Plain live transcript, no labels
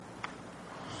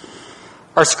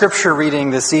Our scripture reading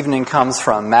this evening comes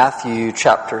from Matthew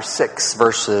chapter 6,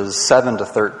 verses 7 to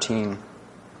 13,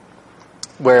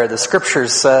 where the scripture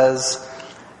says,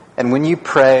 "And when you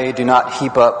pray, do not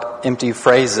heap up empty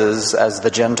phrases as the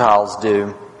Gentiles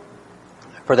do,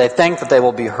 for they think that they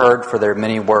will be heard for their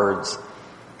many words.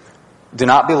 Do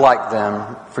not be like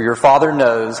them, for your Father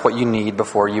knows what you need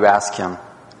before you ask Him.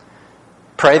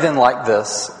 Pray then like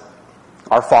this: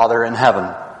 Our Father in heaven,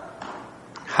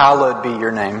 hallowed be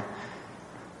your name.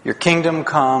 Your kingdom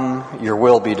come, your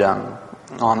will be done,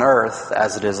 on earth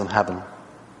as it is in heaven.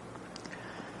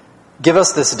 Give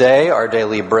us this day our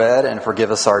daily bread, and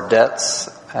forgive us our debts,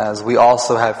 as we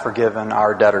also have forgiven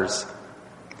our debtors.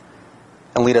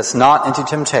 And lead us not into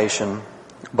temptation,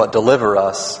 but deliver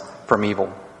us from evil."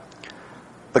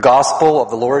 The Gospel of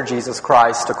the Lord Jesus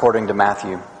Christ according to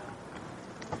Matthew.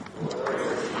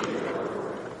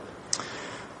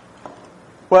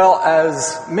 Well,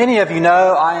 as many of you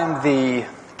know, I am the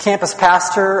campus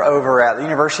pastor over at the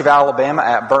University of Alabama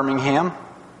at Birmingham,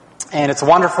 and it's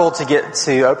wonderful to get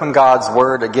to open God's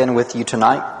Word again with you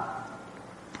tonight.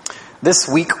 This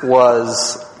week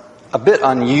was a bit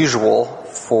unusual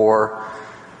for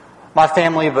my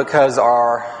family because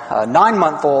our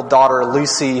 9-month-old daughter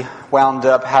Lucy wound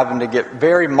up having to get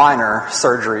very minor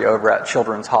surgery over at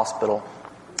Children's Hospital.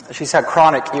 She's had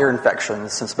chronic ear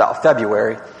infections since about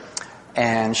February,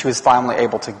 and she was finally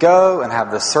able to go and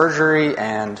have this surgery,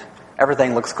 and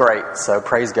everything looks great, so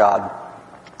praise God.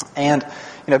 And,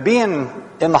 being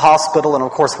in the hospital and,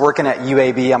 of course, working at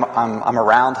UAB, I'm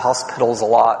around hospitals a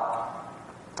lot.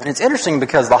 And it's interesting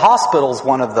because the hospital is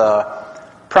one of the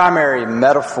primary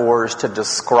metaphors to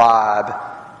describe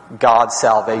God's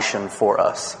salvation for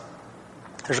us.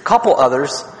 There's a couple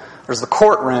others. There's the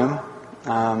courtroom.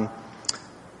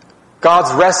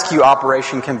 God's rescue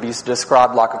operation can be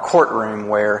described like a courtroom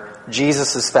where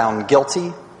Jesus is found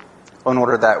guilty in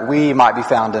order that we might be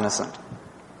found innocent.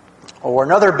 Or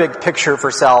another big picture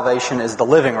for salvation is the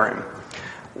living room,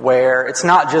 where it's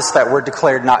not just that we're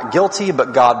declared not guilty,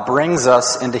 but God brings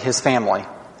us into His family,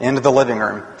 into the living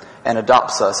room, and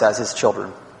adopts us as His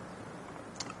children.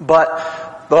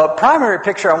 But the primary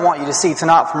picture I want you to see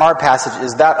tonight from our passage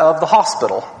is that of the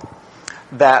hospital.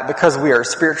 That because we are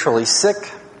spiritually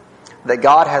sick, that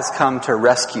God has come to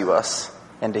rescue us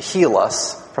and to heal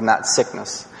us from that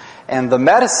sickness. And the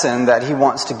medicine that He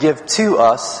wants to give to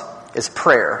us is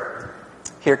prayer.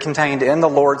 Here contained in the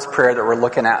Lord's Prayer that we're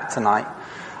looking at tonight.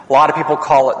 A lot of people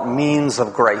call it means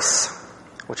of grace,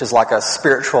 which is like a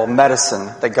spiritual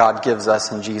medicine that God gives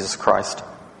us in Jesus Christ.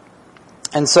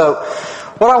 And so,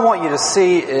 what I want you to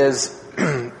see is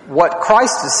what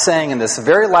Christ is saying in this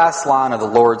very last line of the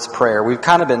Lord's Prayer. We've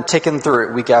kind of been ticking through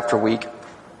it week after week.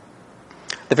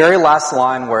 The very last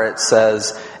line where it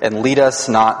says, "And lead us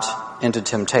not into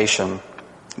temptation,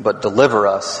 but deliver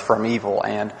us from evil."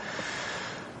 And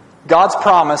God's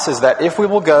promise is that if we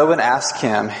will go and ask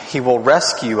Him, He will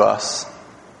rescue us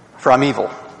from evil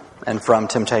and from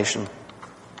temptation.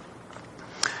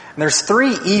 And there's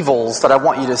 3 evils that I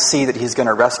want you to see that He's going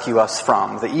to rescue us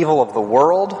from. The evil of the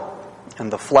world,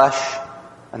 and the flesh,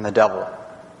 and the devil.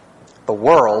 The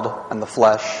world, and the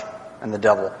flesh, and the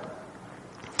devil.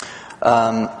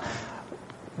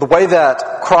 The way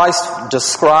that Christ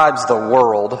describes the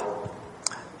world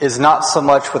is not so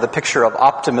much with a picture of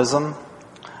optimism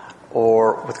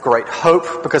or with great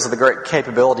hope because of the great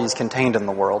capabilities contained in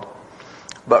the world.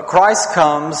 But Christ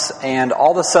comes and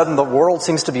all of a sudden the world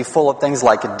seems to be full of things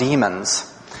like demons,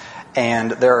 and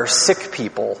there are sick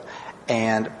people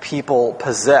and people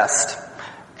possessed,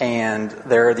 and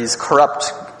there are these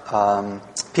corrupt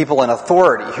people in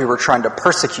authority who are trying to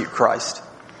persecute Christ.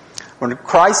 When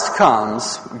Christ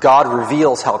comes, God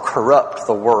reveals how corrupt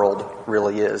the world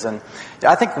really is. And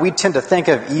I think we tend to think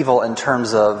of evil in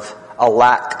terms of a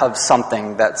lack of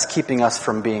something that's keeping us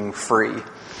from being free.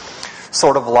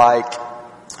 Sort of like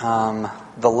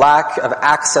the lack of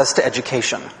access to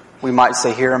education. We might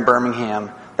say here in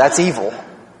Birmingham, that's evil,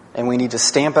 and we need to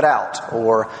stamp it out.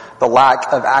 Or the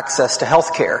lack of access to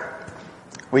health care.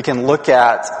 We can look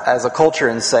at, as a culture,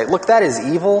 and say, look, that is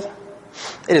evil.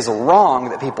 It is wrong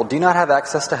that people do not have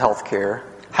access to health care.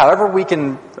 However, we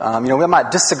can, we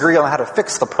might disagree on how to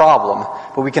fix the problem,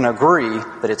 but we can agree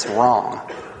that it's wrong.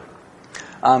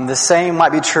 The same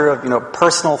might be true of,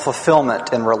 personal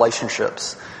fulfillment in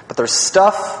relationships. But there's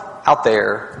stuff out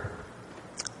there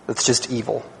that's just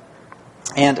evil.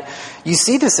 And you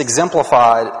see this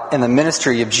exemplified in the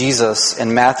ministry of Jesus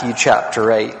in Matthew chapter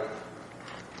 8.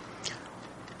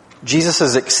 Jesus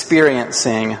is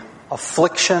experiencing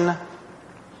affliction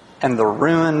and the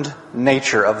ruined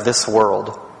nature of this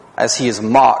world as he is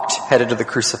mocked, headed to the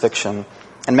crucifixion.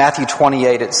 In Matthew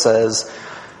 28 it says,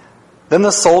 "Then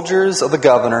the soldiers of the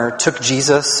governor took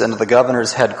Jesus into the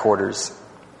governor's headquarters,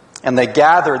 and they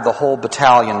gathered the whole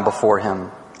battalion before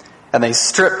him, and they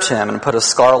stripped him and put a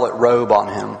scarlet robe on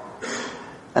him,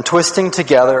 and twisting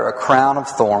together a crown of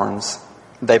thorns,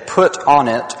 they put it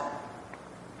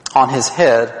on his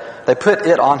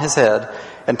head,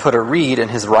 and put a reed in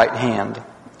his right hand.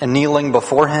 And kneeling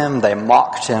before him, they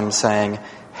mocked him, saying,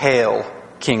 'Hail,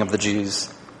 King of the Jews!'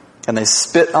 And they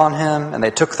spit on him, and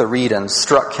they took the reed and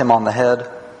struck him on the head.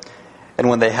 And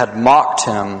when they had mocked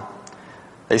him,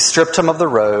 they stripped him of the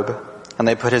robe, and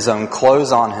they put his own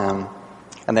clothes on him,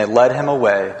 and they led him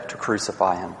away to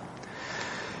crucify him."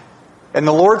 In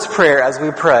the Lord's Prayer, as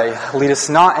we pray, "Lead us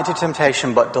not into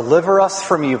temptation, but deliver us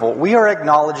from evil," we are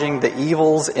acknowledging the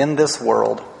evils in this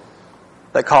world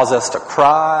that cause us to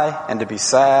cry and to be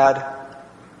sad,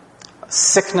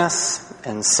 sickness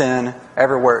and sin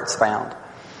everywhere it's found.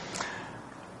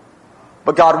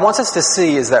 But God wants us to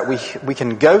see is that we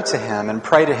can go to Him and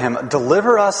pray to Him,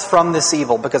 "Deliver us from this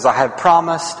evil, because I have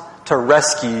promised to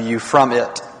rescue you from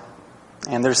it."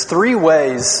 And there's three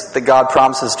ways that God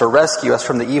promises to rescue us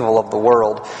from the evil of the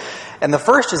world. And the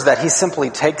first is that He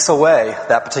simply takes away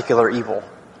that particular evil.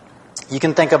 You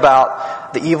can think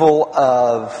about the evil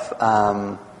of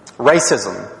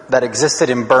racism that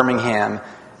existed in Birmingham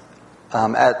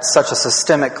at such a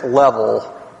systemic level,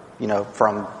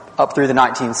 from up through the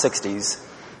 1960s.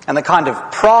 And the kind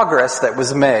of progress that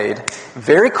was made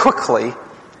very quickly,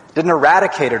 didn't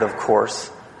eradicate it, of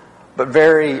course, but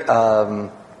very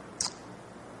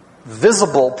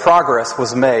visible progress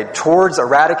was made towards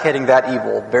eradicating that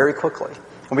evil very quickly.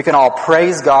 And we can all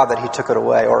praise God that He took it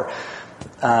away. Or,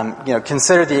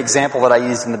 consider the example that I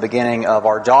used in the beginning of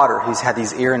our daughter who's had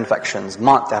these ear infections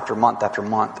month after month after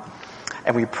month.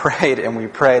 And we prayed and we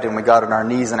prayed and we got on our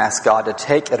knees and asked God to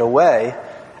take it away.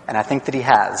 And I think that He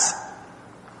has.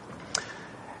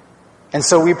 And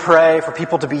so we pray for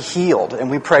people to be healed, and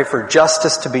we pray for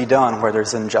justice to be done where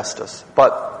there's injustice.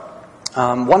 But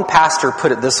one pastor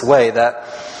put it this way, that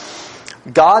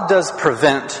God does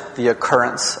prevent the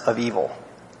occurrence of evil,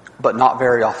 but not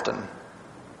very often.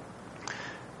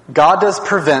 God does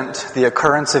prevent the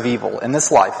occurrence of evil in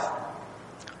this life,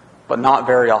 but not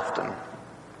very often.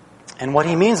 And what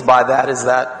he means by that is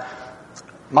that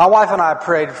my wife and I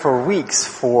prayed for weeks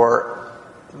for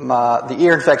the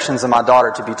ear infections of my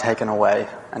daughter to be taken away,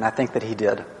 and I think that He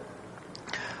did.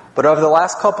 But over the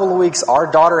last couple of weeks, our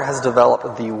daughter has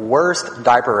developed the worst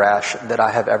diaper rash that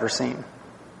I have ever seen.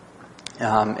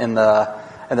 In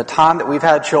the time that we've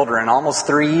had children, almost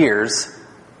 3 years,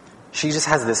 she just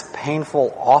has this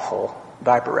painful, awful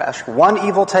diaper rash. One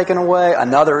evil taken away,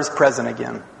 another is present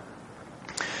again.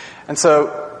 And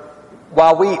so,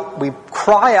 while we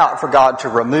cry out for God to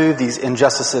remove these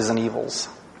injustices and evils,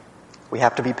 we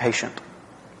have to be patient.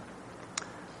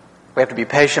 We have to be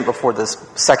patient before this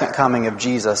second coming of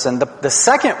Jesus. And the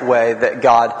second way that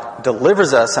God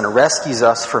delivers us and rescues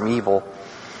us from evil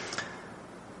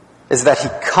is that He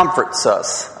comforts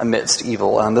us amidst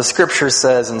evil. And the Scripture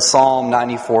says in Psalm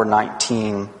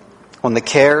 94:19, "When the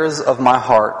cares of my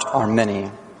heart are many,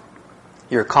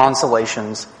 your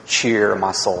consolations cheer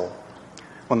my soul."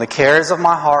 When the cares of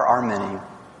my heart are many,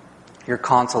 your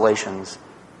consolations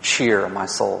cheer my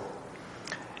soul.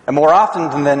 And more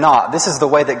often than not, this is the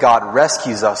way that God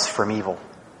rescues us from evil.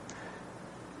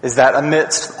 Is that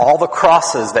amidst all the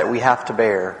crosses that we have to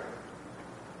bear,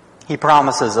 He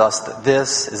promises us that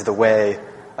this is the way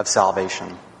of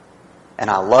salvation. And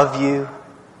I love you.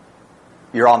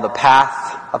 You're on the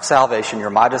path of salvation. You're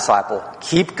my disciple.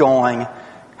 Keep going.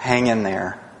 Hang in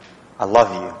there. I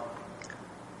love you.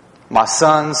 My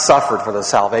son suffered for the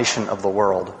salvation of the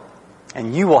world.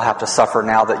 And you will have to suffer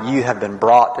now that you have been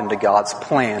brought into God's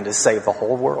plan to save the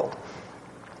whole world.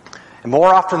 And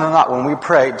more often than not, when we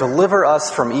pray, "Deliver us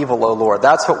from evil, O Lord,"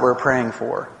 that's what we're praying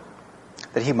for.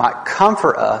 That He might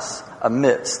comfort us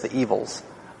amidst the evils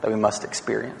that we must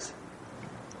experience.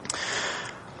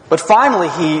 But finally,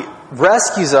 He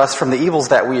rescues us from the evils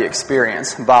that we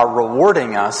experience by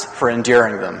rewarding us for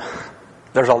enduring them.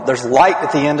 There's light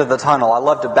at the end of the tunnel. I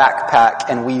love to backpack,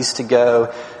 and we used to go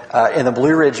in the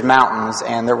Blue Ridge Mountains,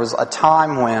 and there was a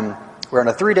time when we were on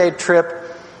a 3-day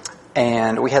trip,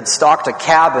 and we had stocked a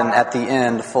cabin at the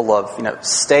end full of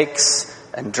steaks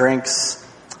and drinks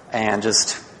and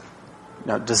just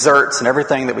desserts and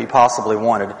everything that we possibly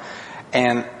wanted.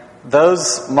 And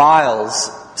those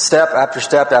miles, step after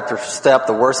step after step,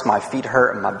 the worse my feet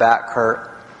hurt and my back hurt,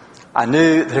 I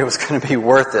knew that it was going to be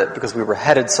worth it because we were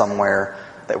headed somewhere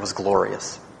that was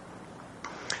glorious.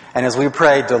 And as we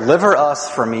pray, "Deliver us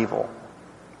from evil,"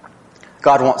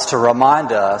 God wants to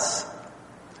remind us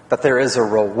that there is a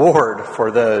reward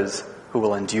for those who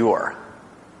will endure.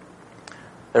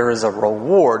 There is a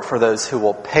reward for those who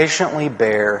will patiently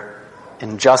bear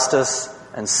injustice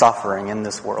and suffering in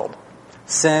this world.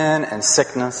 Sin and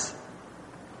sickness.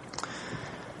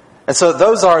 And so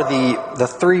those are the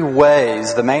three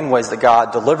ways, the main ways that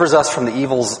God delivers us from the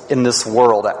evils in this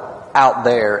world out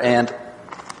there. And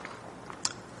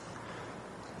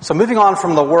so moving on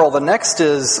from the world, the next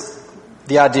is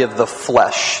the idea of the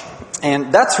flesh.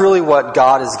 And that's really what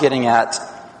God is getting at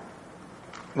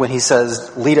when he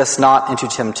says, lead us not into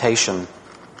temptation.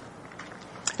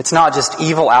 It's not just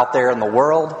evil out there in the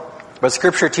world, but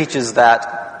Scripture teaches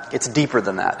that it's deeper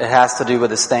than that. It has to do with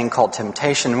this thing called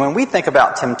temptation. When we think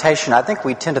about temptation, I think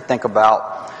we tend to think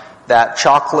about that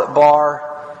chocolate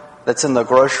bar that's in the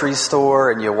grocery store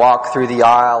and you walk through the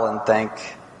aisle and think,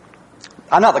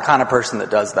 I'm not the kind of person that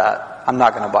does that. I'm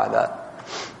not going to buy that.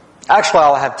 Actually,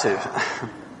 I'll have two.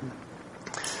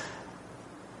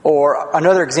 Or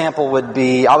another example would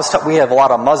be, we have a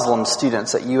lot of Muslim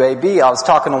students at UAB. I was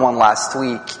talking to one last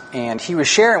week, and he was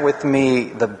sharing with me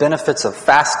the benefits of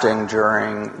fasting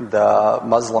during the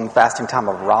Muslim fasting time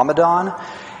of Ramadan.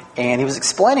 And he was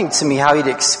explaining to me how he'd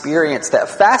experienced that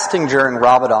fasting during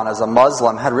Ramadan as a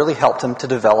Muslim had really helped him to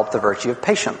develop the virtue of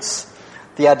patience,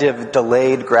 the idea of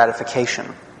delayed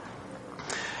gratification.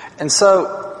 And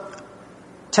so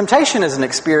temptation is an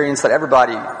experience that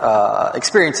everybody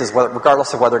experiences,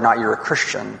 regardless of whether or not you're a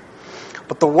Christian.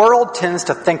 But the world tends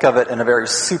to think of it in a very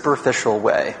superficial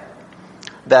way.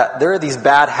 That there are these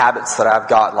bad habits that I've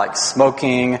got, like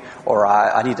smoking, or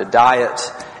I need to diet.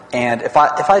 And if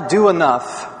I do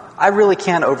enough, I really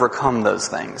can overcome those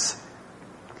things.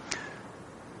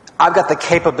 I've got the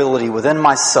capability within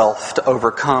myself to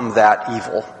overcome that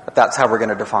evil. If that's how we're going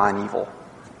to define evil.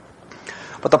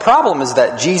 But the problem is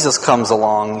that Jesus comes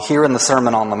along here in the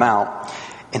Sermon on the Mount,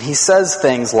 and he says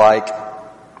things like,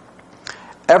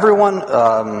 sorry,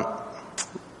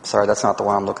 that's not the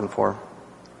one I'm looking for.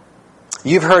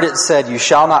 You've heard it said, you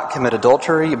shall not commit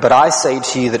adultery, but I say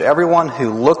to you that everyone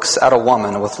who looks at a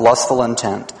woman with lustful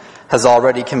intent has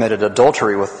already committed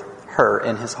adultery with her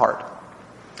in his heart.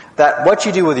 That what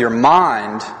you do with your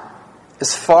mind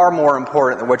is far more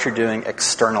important than what you're doing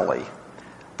externally.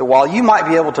 That while you might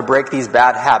be able to break these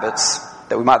bad habits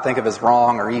that we might think of as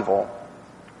wrong or evil,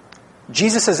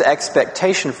 Jesus'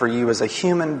 expectation for you as a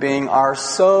human being are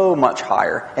so much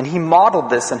higher. And he modeled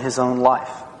this in his own life.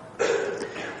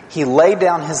 He laid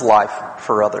down his life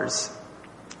for others.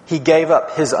 He gave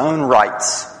up his own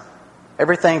rights.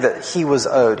 Everything that he was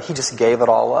owed, he just gave it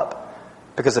all up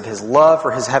because of his love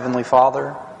for his heavenly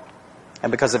Father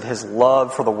and because of his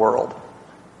love for the world.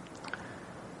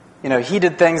 You know, he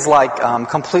did things like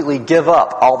completely give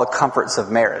up all the comforts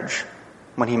of marriage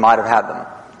when he might have had them.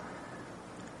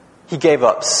 He gave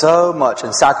up so much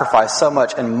and sacrificed so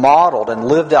much and modeled and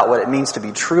lived out what it means to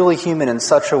be truly human in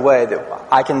such a way that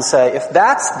I can say, if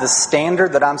that's the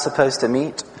standard that I'm supposed to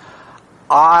meet,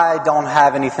 I don't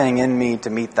have anything in me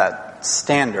to meet that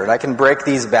standard. I can break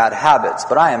these bad habits,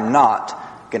 but I am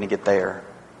not going to get there.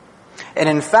 And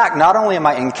in fact, not only am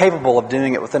I incapable of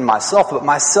doing it within myself, but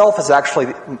myself is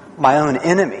actually my own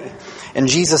enemy. And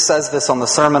Jesus says this on the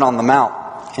Sermon on the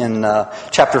Mount in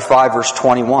chapter 5, verse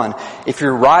 21. If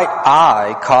your right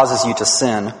eye causes you to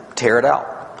sin, tear it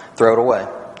out, throw it away.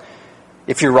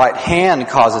 If your right hand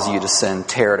causes you to sin,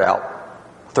 tear it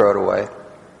out, throw it away.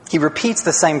 He repeats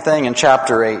the same thing in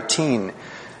chapter 18. And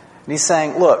he's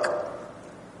saying, look,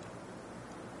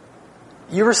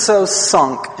 you are so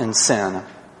sunk in sin.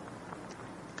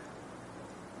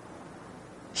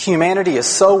 Humanity is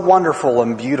so wonderful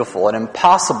and beautiful and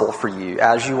impossible for you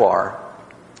as you are,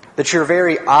 that your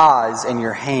very eyes and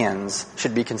your hands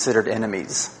should be considered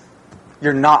enemies.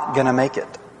 You're not going to make it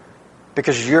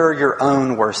because you're your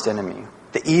own worst enemy.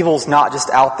 The evil's not just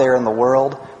out there in the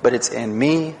world, but it's in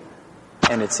me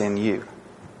and it's in you.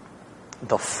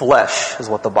 The flesh is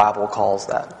what the Bible calls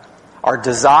that. Our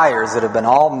desires that have been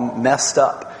all messed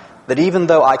up. That even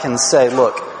though I can say,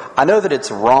 look, I know that it's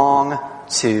wrong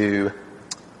to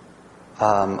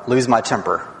lose my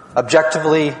temper.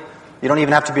 Objectively, you don't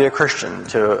even have to be a Christian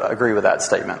to agree with that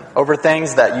statement. Over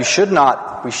things that we should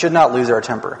not lose our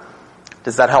temper.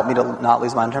 Does that help me to not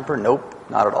lose my temper?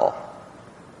 Nope, not at all.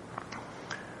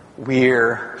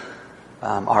 We're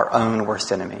our own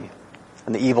worst enemy.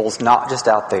 And the evil's not just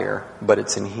out there, but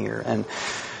it's in here. And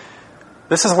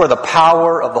this is where the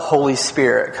power of the Holy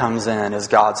Spirit comes in as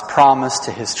God's promise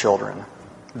to his children.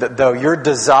 That though your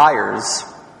desires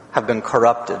have been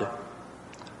corrupted,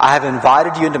 I have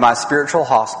invited you into my spiritual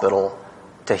hospital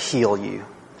to heal you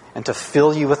and to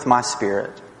fill you with my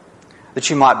Spirit,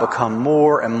 that you might become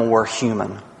more and more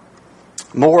human.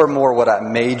 more and more what I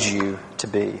made you to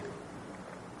be.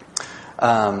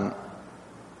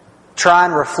 Try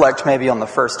and reflect maybe on the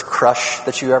first crush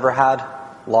that you ever had,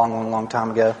 long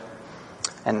time ago.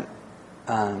 And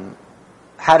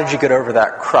how did you get over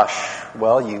that crush?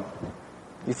 Well, you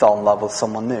fell in love with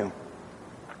someone new.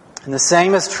 And the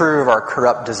same is true of our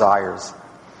corrupt desires.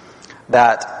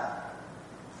 That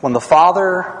when the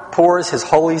Father pours His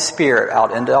Holy Spirit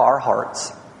out into our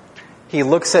hearts, He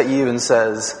looks at you and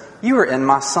says, "You are in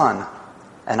my Son,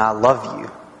 and I love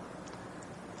you."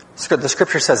 The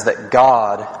Scripture says that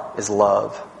God is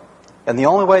love. And the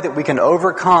only way that we can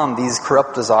overcome these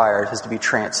corrupt desires is to be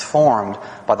transformed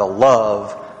by the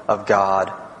love of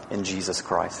God in Jesus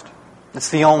Christ. It's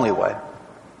the only way.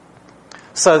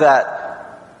 So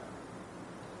that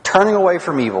turning away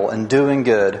from evil and doing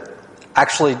good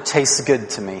actually tastes good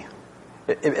to me.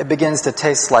 It begins to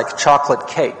taste like chocolate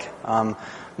cake.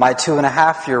 My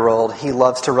 2.5-year-old, he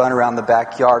loves to run around the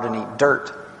backyard and eat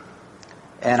dirt.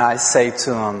 And I say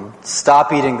to him,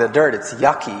 "Stop eating the dirt, it's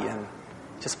yucky," and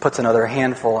just puts another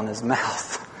handful in his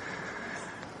mouth.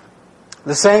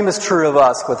 The same is true of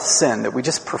us with sin, that we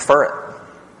just prefer it.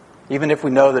 Even if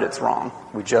we know that it's wrong,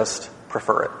 we just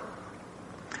prefer it.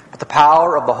 But the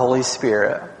power of the Holy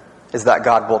Spirit is that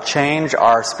God will change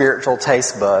our spiritual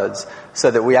taste buds so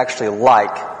that we actually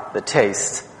like the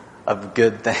taste of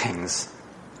good things.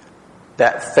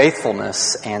 That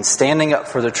faithfulness and standing up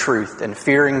for the truth and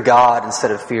fearing God instead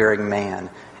of fearing man,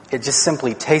 it just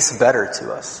simply tastes better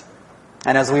to us.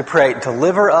 And as we pray,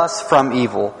 "Deliver us from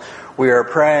evil," we are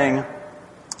praying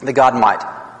that God might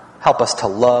help us to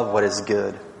love what is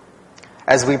good.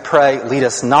 As we pray, "Lead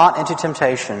us not into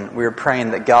temptation," we are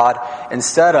praying that God,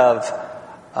 instead of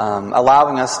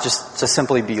allowing us just to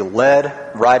simply be led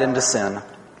right into sin,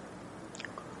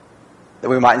 that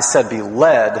we might instead be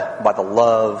led by the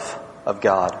love of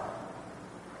God.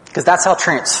 Because that's how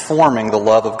transforming the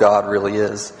love of God really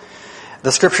is.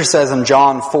 The Scripture says in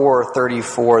John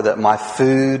 4:34 that my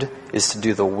food is to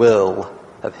do the will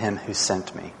of Him who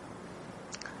sent me.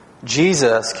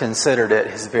 Jesus considered it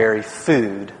His very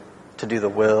food to do the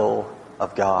will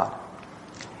of God.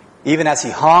 Even as He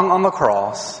hung on the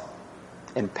cross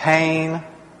in pain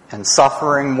and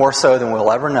suffering more so than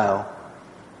we'll ever know,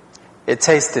 it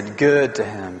tasted good to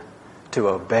Him to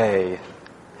obey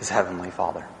His Heavenly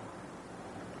Father.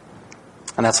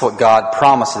 And that's what God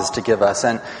promises to give us.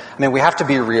 And we have to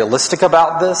be realistic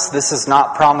about this. This is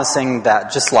not promising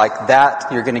that just like that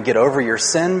you're going to get over your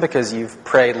sin because you've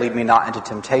prayed, "Lead me not into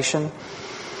temptation."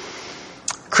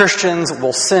 Christians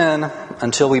will sin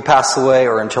until we pass away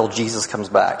or until Jesus comes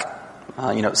back.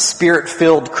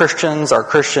 Spirit-filled Christians are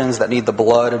Christians that need the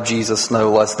blood of Jesus no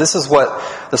less. This is what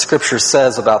the Scripture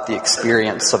says about the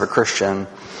experience of a Christian.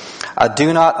 "I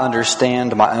do not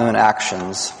understand my own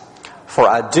actions, for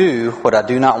I do what I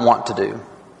do not want to do.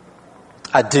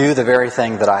 I do the very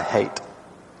thing that I hate.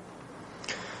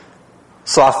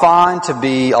 So I find to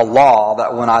be a law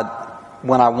that when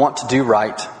I want to do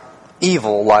right,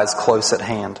 evil lies close at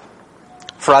hand.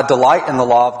 For I delight in the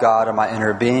law of God in my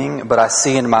inner being, but I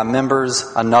see in my members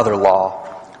another law,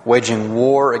 waging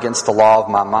war against the law of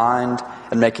my mind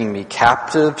and making me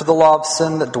captive to the law of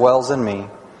sin that dwells in me.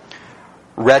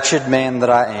 Wretched man that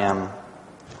I am,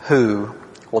 who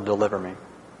will deliver me?"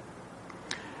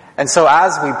 And so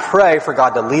as we pray for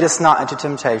God to lead us not into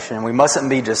temptation, we mustn't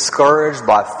be discouraged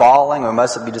by falling. We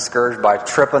mustn't be discouraged by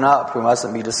tripping up. We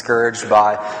mustn't be discouraged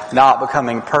by not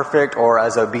becoming perfect or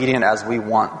as obedient as we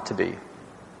want to be.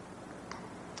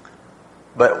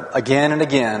 But again and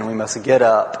again, we must get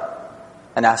up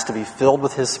and ask to be filled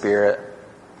with His Spirit,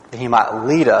 that He might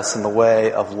lead us in the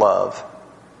way of love.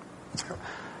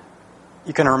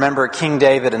 You can remember King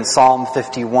David in Psalm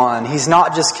 51. He's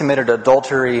not just committed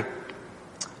adultery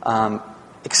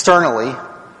externally.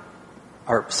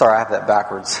 I have that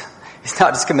backwards. He's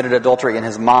not just committed adultery in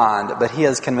his mind, but he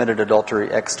has committed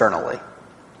adultery externally.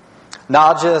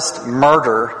 Not just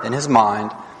murder in his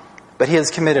mind, but he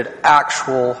has committed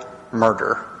actual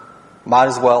murder. Might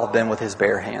as well have been with his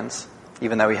bare hands,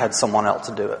 even though he had someone else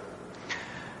to do it.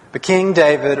 But King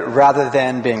David, rather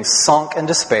than being sunk in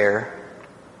despair,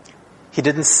 he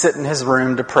didn't sit in his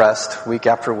room depressed week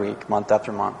after week, month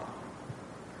after month.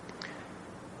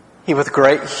 He, with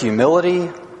great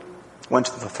humility, went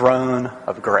to the throne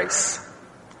of grace.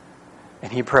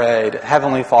 And he prayed,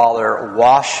 "Heavenly Father,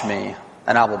 wash me,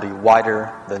 and I will be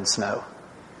whiter than snow.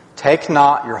 Take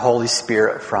not your Holy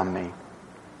Spirit from me."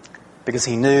 Because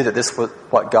he knew that this was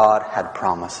what God had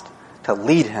promised, to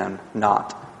lead him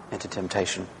not into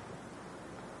temptation.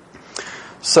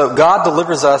 So God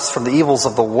delivers us from the evils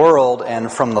of the world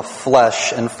and from the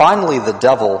flesh. And finally, the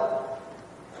devil.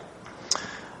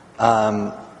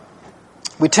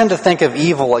 We tend to think of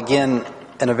evil, again,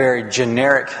 in a very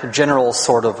general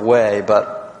sort of way,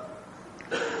 but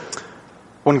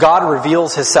when God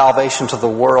reveals His salvation to the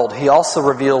world, He also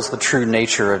reveals the true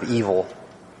nature of evil.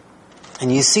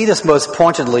 And you see this most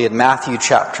pointedly in Matthew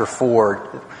chapter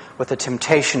 4 with the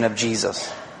temptation of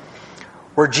Jesus,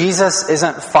 where Jesus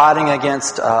isn't fighting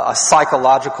against a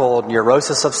psychological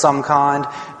neurosis of some kind.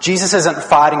 Jesus isn't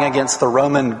fighting against the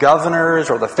Roman governors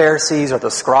or the Pharisees or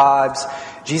the scribes.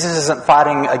 Jesus isn't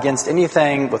fighting against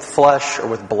anything with flesh or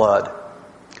with blood.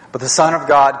 But the Son of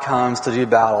God comes to do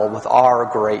battle with our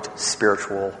great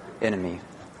spiritual enemy,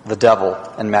 the devil,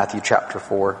 in Matthew chapter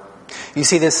 4. You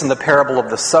see this in the parable of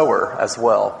the sower as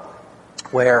well,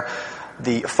 where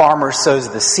the farmer sows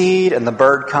the seed and the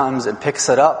bird comes and picks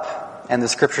it up. And the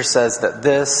scripture says that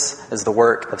this is the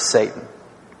work of Satan,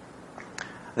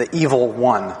 the evil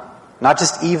one. Not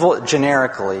just evil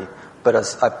generically, but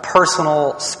as a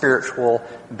personal spiritual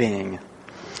being.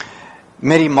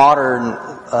 Many modern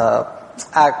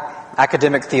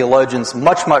academic theologians,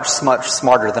 much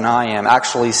smarter than I am,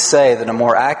 actually say that a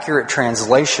more accurate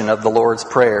translation of the Lord's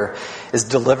Prayer is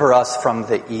 "deliver us from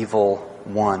the evil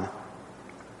one."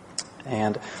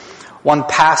 And one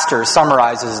pastor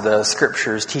summarizes the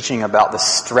scriptures teaching about the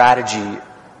strategy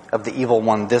of the evil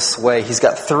one this way. He's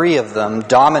got 3 of them: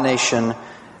 domination,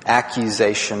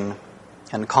 accusation,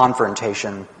 and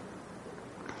confrontation.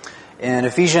 In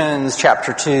Ephesians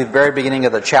chapter 2, very beginning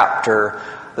of the chapter,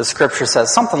 the scripture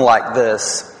says something like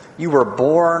this: "You were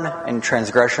born in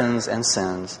transgressions and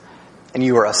sins, and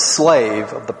you are a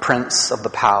slave of the prince of the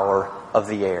power of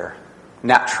the air."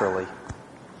 Naturally.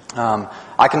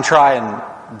 I can try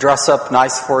and dress up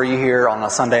nice for you here on a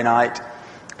Sunday night,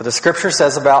 but the scripture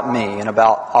says about me and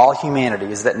about all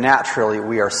humanity is that naturally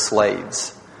we are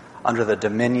slaves under the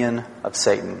dominion of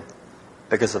Satan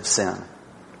because of sin.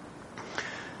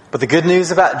 But the good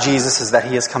news about Jesus is that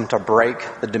He has come to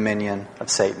break the dominion of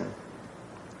Satan.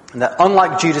 And that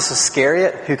unlike Judas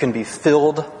Iscariot, who can be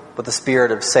filled with the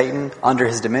spirit of Satan under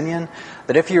his dominion,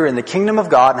 that if you're in the kingdom of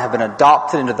God and have been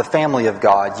adopted into the family of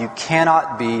God, you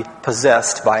cannot be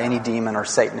possessed by any demon or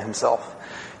Satan himself.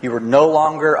 You are no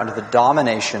longer under the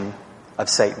domination of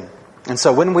Satan. And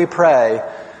so when we pray,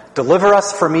 "Deliver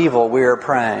us from evil," we are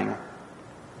praying.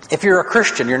 If you're a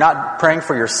Christian, you're not praying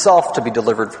for yourself to be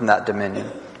delivered from that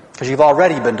dominion, because you've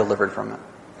already been delivered from it.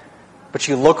 But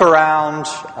you look around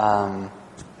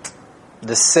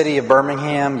the city of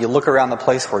Birmingham, you look around the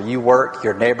place where you work,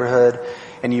 your neighborhood,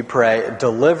 and you pray,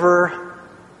 "Deliver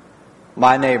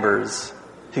my neighbors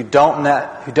who don't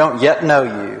yet know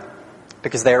you,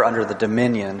 because they are under the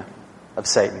dominion of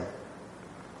Satan."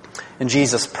 And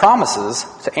Jesus promises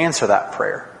to answer that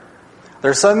prayer. There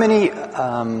are so many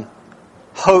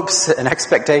hopes and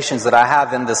expectations that I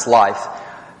have in this life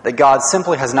that God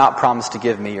simply has not promised to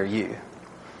give me or you.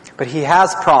 But He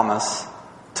has promised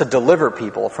to deliver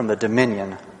people from the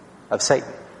dominion of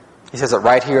Satan. He says it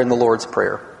right here in the Lord's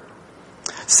Prayer.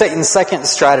 Satan's second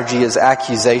strategy is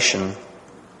accusation.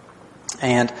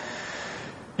 And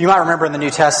you might remember in the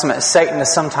New Testament, Satan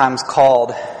is sometimes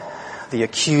called the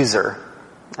accuser.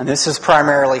 And this is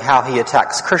primarily how he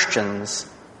attacks Christians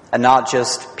and not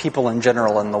just people in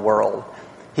general in the world.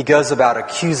 He goes about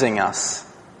accusing us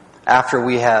after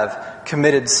we have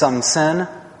committed some sin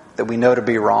that we know to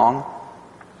be wrong.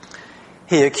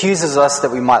 He accuses us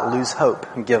that we might lose hope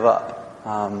and give up.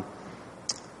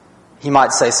 He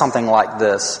might say something like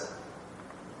this: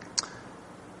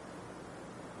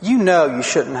 "You know you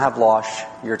shouldn't have lost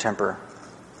your temper.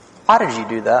 Why did you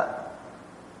do that?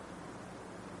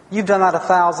 You've done that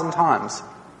 1,000 times.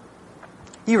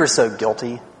 You were so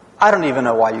guilty. I don't even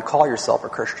know why you call yourself a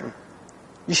Christian.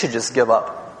 You should just give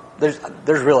up. There's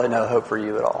really no hope for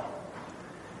you at all."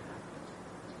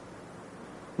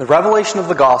 The revelation of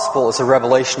the gospel is a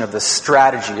revelation of the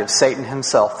strategy of Satan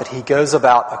himself, that he goes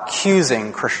about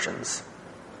accusing Christians,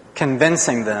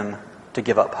 convincing them to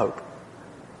give up hope.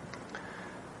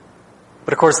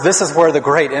 But of course, this is where the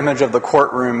great image of the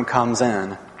courtroom comes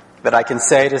in, that I can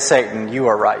say to Satan, "You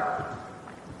are right.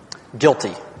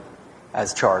 Guilty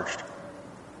as charged."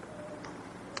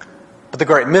 But the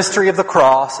great mystery of the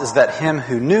cross is that Him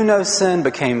who knew no sin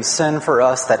became sin for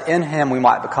us, that in Him we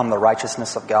might become the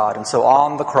righteousness of God. And so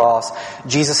on the cross,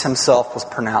 Jesus Himself was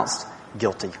pronounced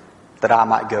guilty, that I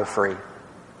might go free.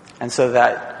 And so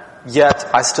that yet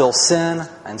I still sin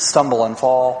and stumble and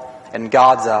fall, in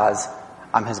God's eyes,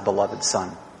 I'm His beloved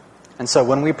Son. And so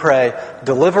when we pray,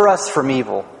 "Deliver us from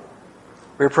evil,"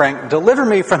 we're praying, "Deliver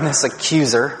me from this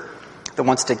accuser that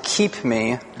wants to keep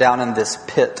me down in this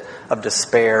pit of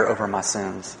despair over my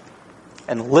sins.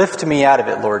 And lift me out of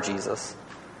it, Lord Jesus,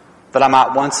 that I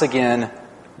might once again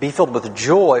Be filled with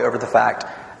joy over the fact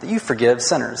that you forgive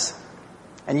sinners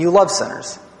and you love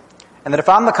sinners. And that if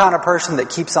I'm the kind of person that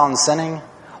keeps on sinning,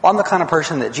 well, I'm the kind of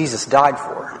person that Jesus died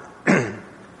for.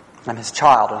 I'm his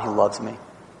child and he loves me.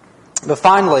 But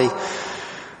finally,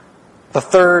 the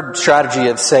third strategy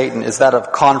of Satan is that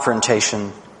of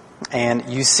confrontation. And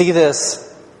you see this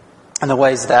in the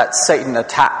ways that Satan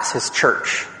attacks his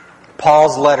church.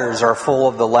 Paul's letters are full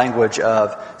of the language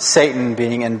of Satan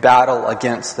being in battle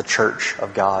against the church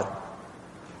of God,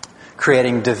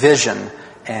 creating division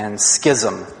and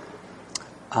schism,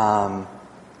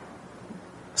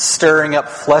 stirring up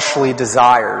fleshly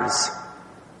desires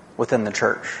within the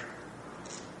church.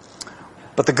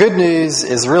 But the good news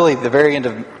is really the very end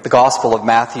of the Gospel of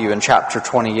Matthew in chapter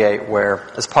 28, where,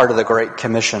 as part of the Great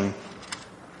Commission,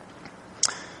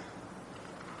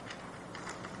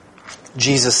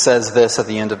 Jesus says this at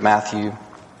the end of Matthew: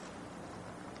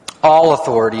 "All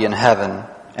authority in heaven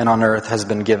and on earth has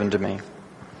been given to me."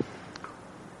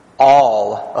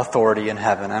 All authority in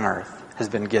heaven and earth has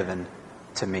been given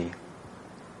to me.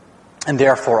 And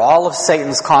therefore, all of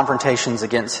Satan's confrontations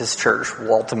against his church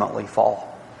will ultimately fall.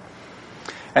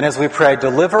 And as we pray,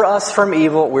 "Deliver us from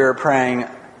evil," we are praying,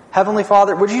 "Heavenly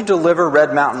Father, would you deliver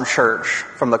Red Mountain Church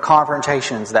from the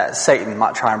confrontations that Satan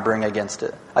might try and bring against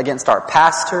it? Against our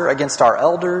pastor, against our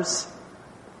elders,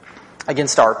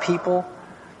 against our people?"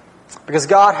 Because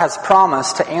God has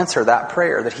promised to answer that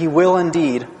prayer, that he will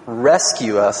indeed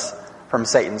rescue us from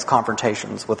Satan's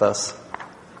confrontations with us.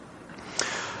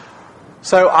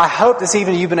 So I hope this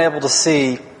evening you've been able to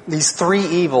see these three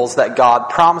evils that God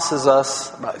promises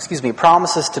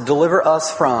to deliver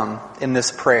us from in this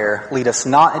prayer. Lead us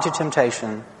not into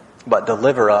temptation, but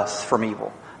deliver us from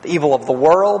evil. The evil of the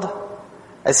world,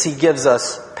 as he gives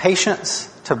us patience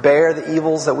to bear the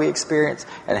evils that we experience,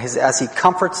 and as he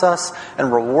comforts us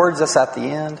and rewards us at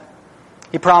the end.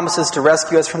 He promises to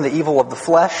rescue us from the evil of the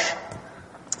flesh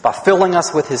by filling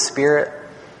us with his Spirit.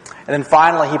 And then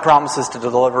finally, he promises to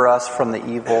deliver us from the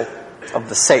evil of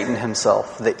the Satan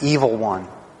himself, the evil one,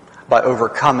 by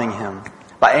overcoming him,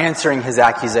 by answering his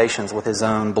accusations with his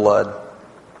own blood.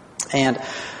 And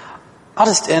I'll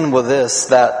just end with this,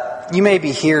 that you may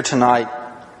be here tonight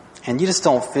and you just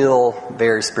don't feel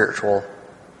very spiritual.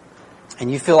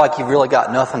 And you feel like you've really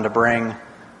got nothing to bring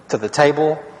to the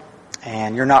table,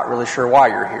 and you're not really sure why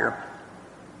you're here.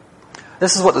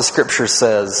 This is what the Scripture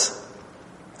says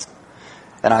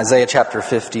in Isaiah chapter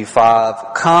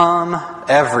 55. "Come,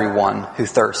 everyone who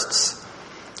thirsts.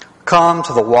 Come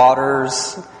to the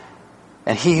waters,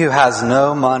 and he who has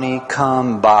no money,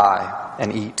 come buy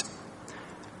and eat.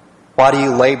 Why do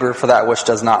you labor for that which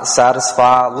does not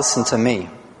satisfy? Listen to me,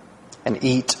 and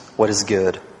eat what is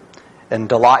good, and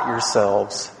delight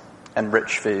yourselves in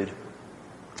rich food."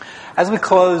 As we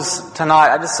close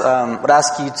tonight, I just would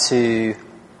ask you to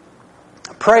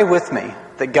pray with me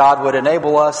that God would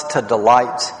enable us to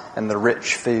delight in the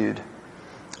rich food,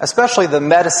 especially the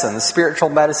medicine, the spiritual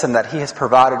medicine that he has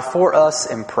provided for us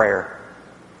in prayer,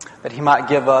 that he might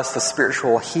give us the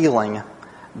spiritual healing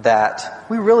that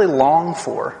we really long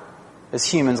for. As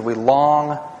humans, we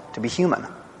long to be human,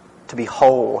 to be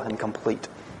whole and complete.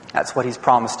 That's what he's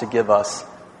promised to give us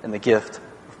in the gift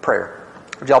of prayer.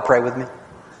 Would y'all pray with me?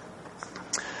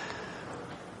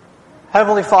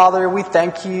 Heavenly Father, we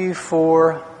thank you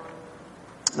for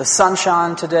the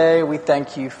sunshine today. We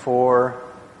thank you for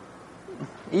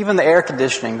even the air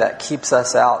conditioning that keeps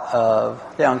us out of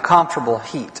the uncomfortable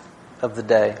heat of the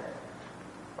day.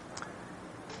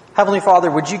 Heavenly Father,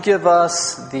 would you give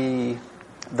us the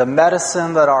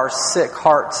medicine that our sick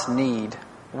hearts need?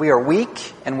 We are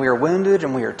weak and we are wounded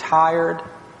and we are tired.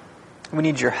 We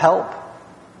need your help.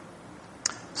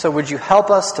 So would you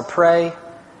help us to pray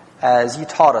as you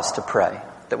taught us to pray,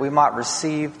 that we might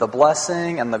receive the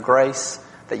blessing and the grace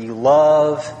that you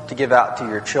love to give out to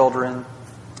your children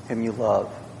whom you love.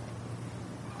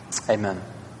 Amen.